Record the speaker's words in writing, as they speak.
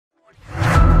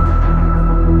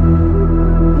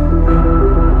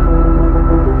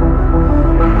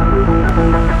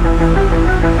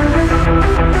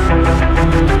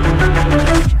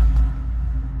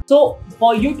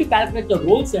for you to calculate the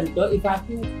roll center, if I have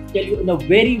to tell you in a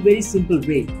very simple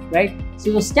way, right?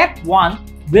 So the step 1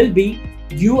 will be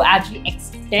you actually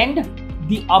extend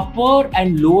the upper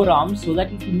and lower arms so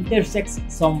that it intersects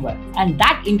somewhere, and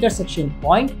that intersection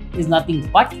point is nothing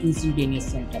but instantaneous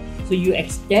center. So you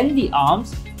extend the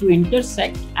arms to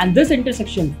intersect, and this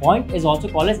intersection point is also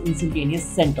called as instantaneous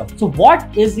center. So what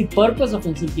is the purpose of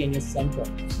instantaneous center?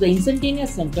 So the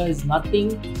instantaneous center is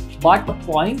nothing but a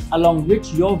point along which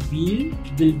your wheel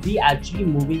will be actually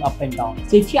moving up and down.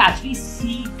 So if you actually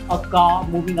see a car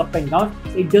moving up and down,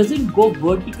 it doesn't go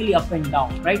vertically up and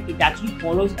down, right? It actually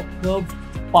follows a curved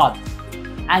path,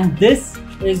 and this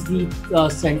is the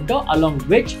center along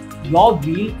which your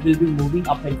wheel will be moving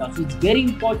up and down. So it's very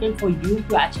important for you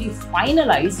to actually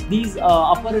finalize these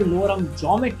upper and lower arm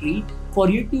geometry for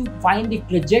you to find the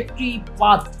trajectory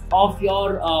path of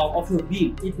your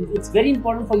wheel. It's very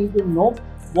important for you to know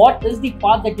what is the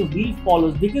path that your wheel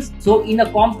follows, because so in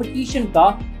a competition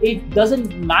car, it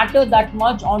doesn't matter that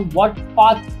much on what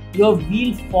path your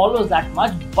wheel follows that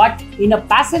much, but in a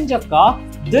passenger car,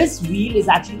 this wheel is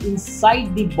actually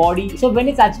inside the body. So when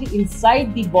it's actually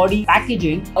inside the body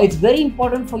packaging, it's very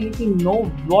important for you to know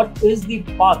what is the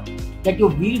path that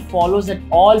your wheel follows at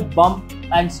all bump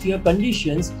and steer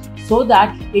conditions, so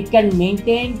that it can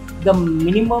maintain the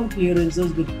minimum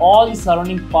clearances with all the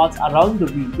surrounding parts around the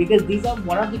wheel, because these are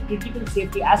one of the critical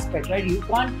safety aspects, right? You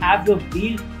can't have your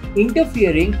wheel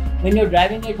interfering when you're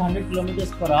driving at 100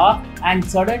 kilometers per hour, and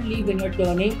suddenly when you're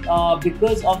turning,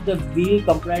 because of the wheel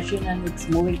compression and it's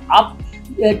moving up,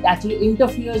 it actually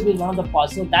interferes with one of the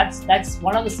parts. So that's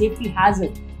one of the safety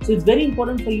hazards. So it's very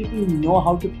important for you to know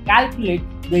how to calculate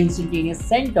the instantaneous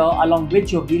center along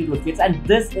which your wheel rotates, and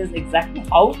this is exactly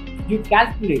how you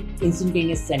calculate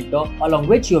instantaneous center along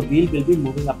which your wheel will be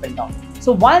moving up and down.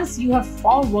 So once you have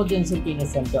found what the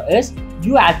instantaneous center is,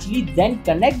 you actually then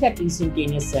connect that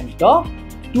instantaneous center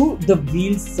to the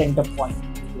wheel's center point.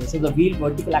 So the wheel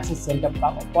vertical axis center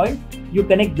point, you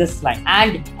connect this line,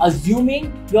 and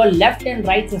assuming your left and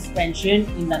right suspension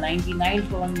in the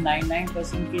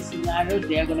 99.99% case scenario,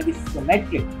 they are going to be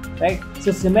symmetric, right?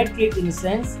 So symmetric in the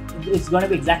sense it's going to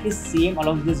be exactly same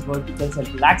along this vertical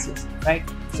central axis, right?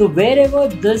 So wherever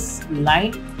this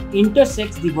line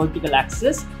intersects the vertical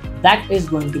axis, that is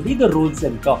going to be the roll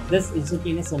center. This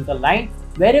instantaneous center line,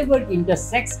 wherever it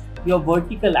intersects your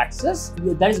vertical axis,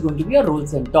 that is going to be a roll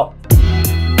center.